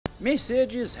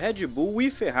Mercedes, Red Bull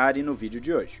e Ferrari no vídeo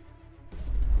de hoje.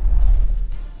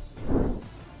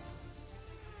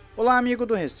 Olá amigo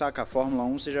do Ressaca Fórmula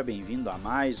 1, seja bem-vindo a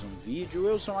mais um vídeo.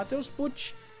 Eu sou o Matheus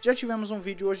Pucci, já tivemos um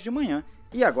vídeo hoje de manhã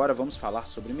e agora vamos falar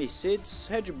sobre Mercedes,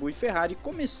 Red Bull e Ferrari,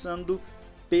 começando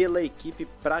pela equipe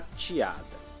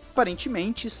prateada.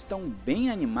 Aparentemente estão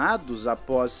bem animados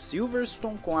após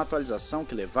Silverstone com a atualização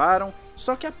que levaram,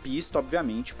 só que a pista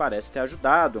obviamente parece ter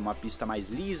ajudado, é uma pista mais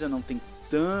lisa, não tem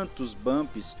tantos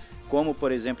bumps como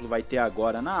por exemplo vai ter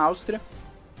agora na Áustria,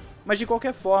 mas de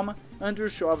qualquer forma Andrew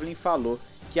Chauvelin falou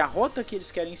que a rota que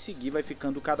eles querem seguir vai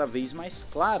ficando cada vez mais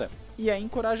clara e é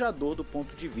encorajador do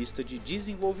ponto de vista de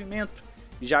desenvolvimento,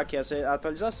 já que essa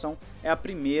atualização é a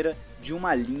primeira de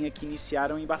uma linha que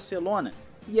iniciaram em Barcelona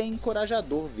e é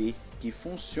encorajador ver que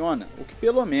funciona, o que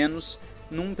pelo menos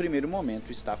num primeiro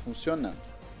momento está funcionando.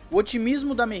 O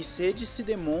otimismo da Mercedes se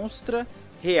demonstra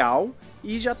real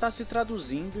e já está se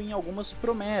traduzindo em algumas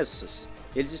promessas.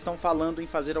 Eles estão falando em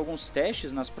fazer alguns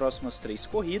testes nas próximas 3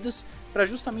 corridas para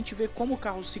justamente ver como o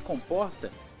carro se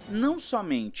comporta, não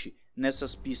somente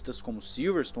nessas pistas como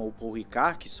Silverstone ou Paul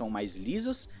Ricard, que são mais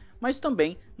lisas, mas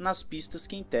também nas pistas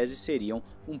que em tese seriam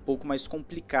um pouco mais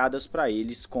complicadas para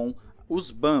eles com os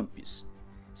bumps.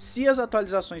 Se as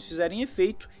atualizações fizerem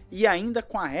efeito, e ainda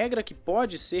com a regra que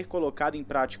pode ser colocada em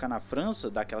prática na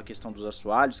França, daquela questão dos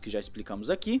assoalhos que já explicamos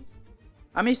aqui,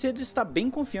 a Mercedes está bem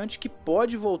confiante que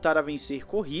pode voltar a vencer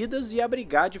corridas e a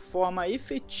brigar de forma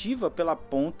efetiva pela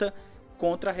ponta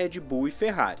contra Red Bull e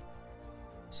Ferrari.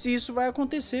 Se isso vai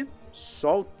acontecer,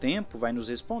 só o tempo vai nos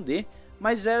responder,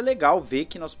 mas é legal ver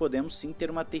que nós podemos sim ter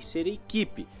uma terceira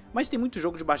equipe. Mas tem muito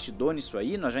jogo de bastidor nisso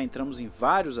aí, nós já entramos em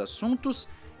vários assuntos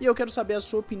e eu quero saber a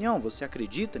sua opinião. Você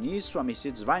acredita nisso? A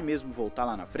Mercedes vai mesmo voltar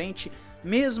lá na frente?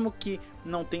 Mesmo que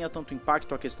não tenha tanto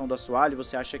impacto a questão do assoalho,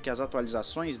 você acha que as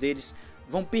atualizações deles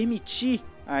vão permitir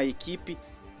a equipe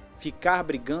ficar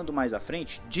brigando mais à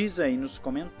frente? Diz aí nos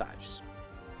comentários.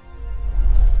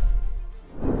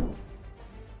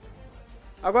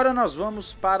 Agora nós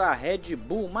vamos para a Red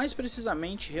Bull, mais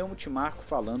precisamente Helmut Marko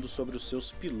falando sobre os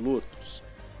seus pilotos.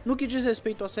 No que diz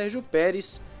respeito a Sérgio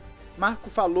Pérez, Marko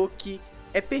falou que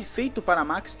é perfeito para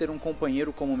Max ter um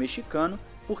companheiro como o mexicano,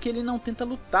 porque ele não tenta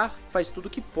lutar, faz tudo o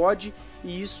que pode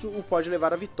e isso o pode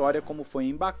levar à vitória, como foi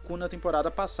em Baku na temporada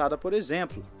passada, por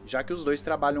exemplo, já que os dois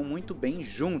trabalham muito bem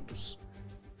juntos.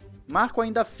 Marko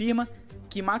ainda afirma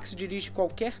que Max dirige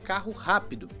qualquer carro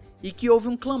rápido e que houve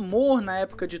um clamor na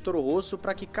época de Toro Rosso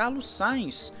para que Carlos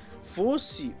Sainz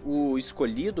fosse o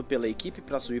escolhido pela equipe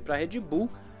para subir para a Red Bull,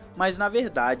 mas na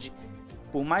verdade,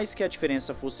 por mais que a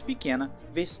diferença fosse pequena,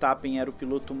 Verstappen era o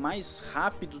piloto mais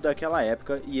rápido daquela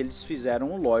época e eles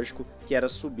fizeram o lógico, que era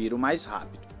subir o mais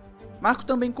rápido. Marko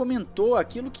também comentou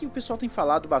aquilo que o pessoal tem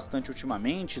falado bastante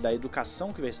ultimamente, da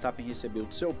educação que Verstappen recebeu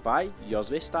do seu pai, Jos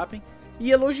Verstappen,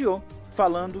 e elogiou,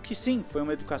 falando que sim, foi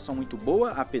uma educação muito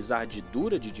boa, apesar de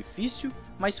dura, de difícil,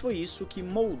 mas foi isso que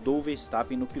moldou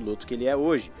Verstappen no piloto que ele é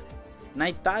hoje. Na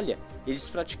Itália, eles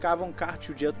praticavam kart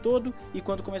o dia todo e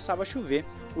quando começava a chover,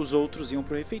 os outros iam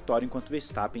para o refeitório enquanto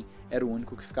Verstappen era o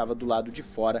único que ficava do lado de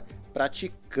fora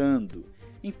praticando.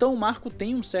 Então o Marko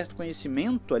tem um certo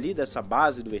conhecimento ali dessa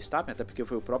base do Verstappen, até porque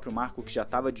foi o próprio Marko que já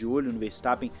estava de olho no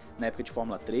Verstappen na época de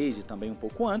Fórmula 3 e também um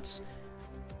pouco antes,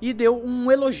 e deu um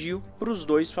elogio para os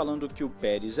dois falando que o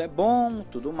Pérez é bom,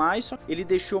 tudo mais, só ele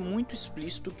deixou muito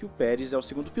explícito que o Pérez é o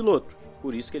segundo piloto.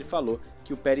 Por isso que ele falou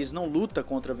que o Pérez não luta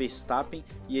contra Verstappen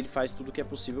e ele faz tudo o que é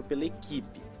possível pela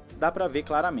equipe. Dá para ver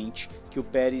claramente que o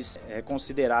Pérez é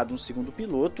considerado um segundo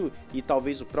piloto e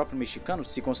talvez o próprio mexicano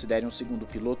se considere um segundo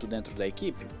piloto dentro da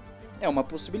equipe. É uma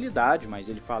possibilidade, mas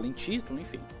ele fala em título,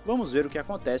 enfim. Vamos ver o que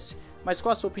acontece. Mas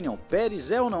qual a sua opinião?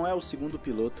 Pérez é ou não é o segundo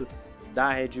piloto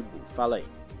da Red Bull? Fala aí.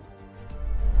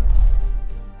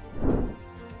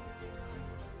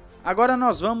 Agora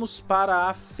nós vamos para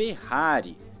a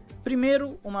Ferrari.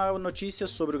 Primeiro, uma notícia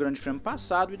sobre o Grande Prêmio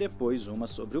passado e depois uma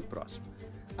sobre o próximo.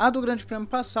 A do Grande Prêmio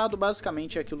passado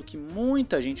basicamente é aquilo que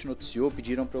muita gente noticiou,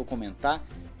 pediram para eu comentar,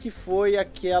 que foi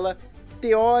aquela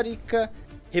teórica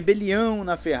rebelião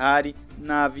na Ferrari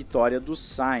na vitória do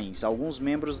Sainz. Alguns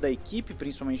membros da equipe,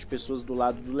 principalmente pessoas do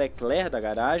lado do Leclerc da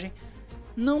garagem,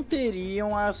 não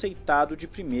teriam aceitado de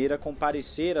primeira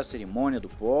comparecer à cerimônia do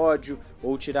pódio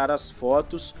ou tirar as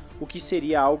fotos, o que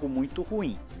seria algo muito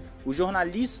ruim. O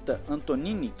jornalista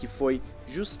Antonini, que foi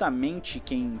justamente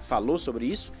quem falou sobre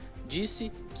isso,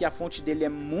 disse que a fonte dele é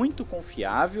muito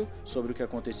confiável sobre o que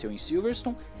aconteceu em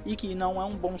Silverstone e que não é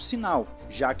um bom sinal,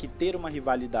 já que ter uma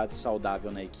rivalidade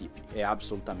saudável na equipe é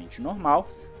absolutamente normal,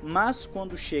 mas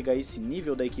quando chega a esse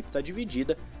nível da equipe estar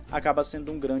dividida, acaba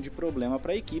sendo um grande problema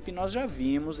para a equipe e nós já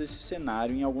vimos esse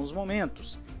cenário em alguns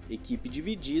momentos. equipe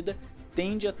dividida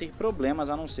tende a ter problemas,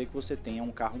 a não ser que você tenha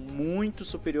um carro muito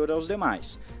superior aos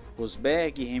demais.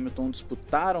 Rosberg e Hamilton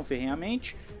disputaram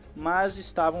ferrenhamente, mas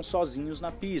estavam sozinhos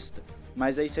na pista.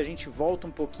 Mas aí se a gente volta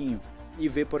um pouquinho e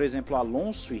vê, por exemplo,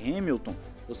 Alonso e Hamilton,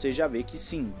 você já vê que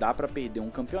sim, dá para perder um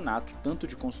campeonato, tanto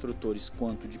de construtores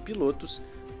quanto de pilotos,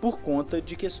 por conta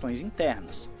de questões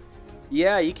internas. E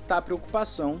é aí que está a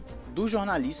preocupação do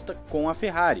jornalista com a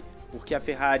Ferrari, porque a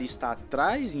Ferrari está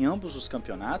atrás em ambos os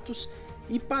campeonatos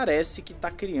e parece que está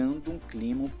criando um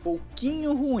clima um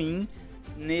pouquinho ruim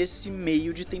nesse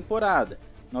meio de temporada.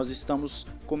 Nós estamos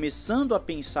começando a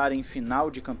pensar em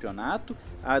final de campeonato,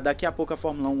 daqui a pouco a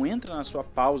Fórmula 1 entra na sua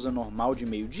pausa normal de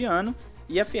meio de ano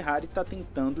e a Ferrari está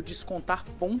tentando descontar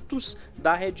pontos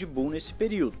da Red Bull nesse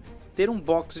período. Ter um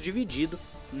box dividido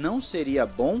não seria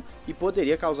bom e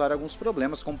poderia causar alguns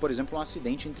problemas, como por exemplo um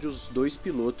acidente entre os dois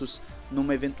pilotos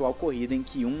numa eventual corrida em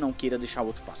que um não queira deixar o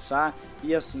outro passar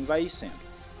e assim vai sendo.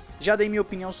 Já dei minha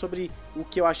opinião sobre o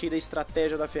que eu achei da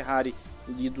estratégia da Ferrari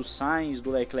e do Sainz,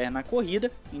 do Leclerc na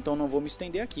corrida, então não vou me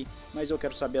estender aqui, mas eu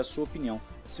quero saber a sua opinião,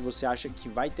 se você acha que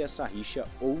vai ter essa rixa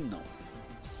ou não.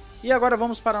 E agora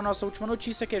vamos para a nossa última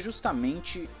notícia, que é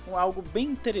justamente algo bem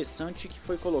interessante que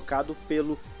foi colocado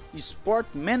pelo Sport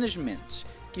Management,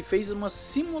 que fez uma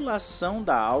simulação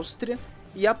da Áustria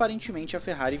e aparentemente a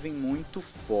Ferrari vem muito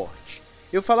forte.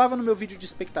 Eu falava no meu vídeo de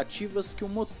expectativas que o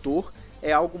motor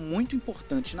é algo muito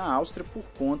importante na Áustria por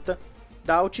conta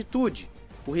da altitude.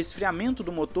 O resfriamento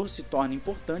do motor se torna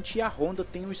importante e a Honda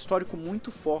tem um histórico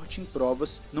muito forte em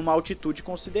provas numa altitude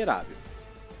considerável.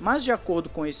 Mas de acordo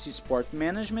com esse Sport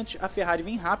Management, a Ferrari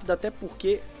vem rápida até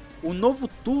porque o novo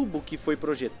turbo que foi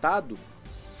projetado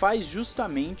faz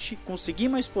justamente conseguir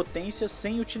mais potência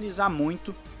sem utilizar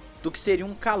muito do que seria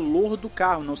um calor do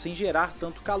carro, não sem gerar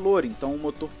tanto calor, então o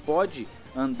motor pode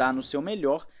andar no seu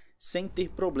melhor sem ter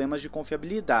problemas de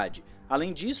confiabilidade.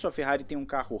 Além disso, a Ferrari tem um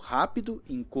carro rápido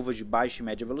em curvas de baixa e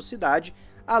média velocidade,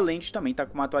 além de também estar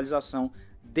com uma atualização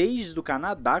desde o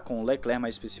Canadá, com o Leclerc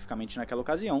mais especificamente naquela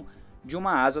ocasião, de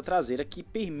uma asa traseira que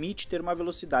permite ter uma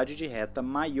velocidade de reta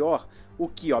maior, o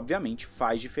que obviamente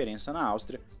faz diferença na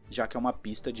Áustria, já que é uma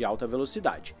pista de alta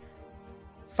velocidade.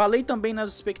 Falei também nas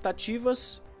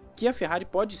expectativas que a Ferrari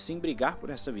pode sim brigar por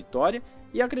essa vitória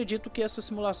e acredito que essa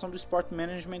simulação do Sport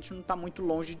Management não está muito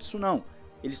longe disso não.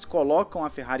 Eles colocam a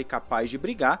Ferrari capaz de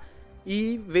brigar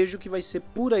e vejo que vai ser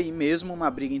por aí mesmo uma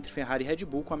briga entre Ferrari e Red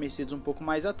Bull, com a Mercedes um pouco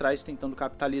mais atrás, tentando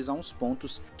capitalizar uns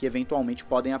pontos que eventualmente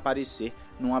podem aparecer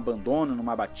num abandono,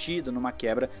 numa batida, numa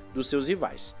quebra dos seus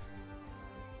rivais.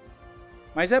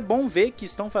 Mas é bom ver que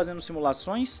estão fazendo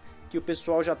simulações, que o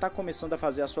pessoal já está começando a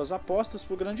fazer as suas apostas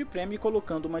para o Grande Prêmio e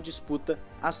colocando uma disputa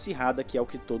acirrada, que é o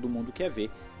que todo mundo quer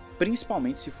ver,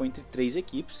 principalmente se for entre 3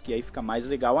 equipes, que aí fica mais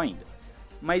legal ainda.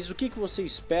 Mas o que você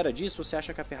espera disso? Você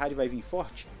acha que a Ferrari vai vir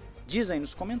forte? Diz aí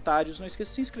nos comentários, não esqueça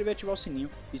de se inscrever, ativar o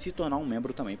sininho e se tornar um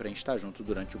membro também para a gente estar junto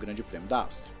durante o Grande Prêmio da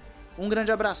Áustria. Um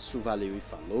grande abraço, valeu e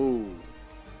falou!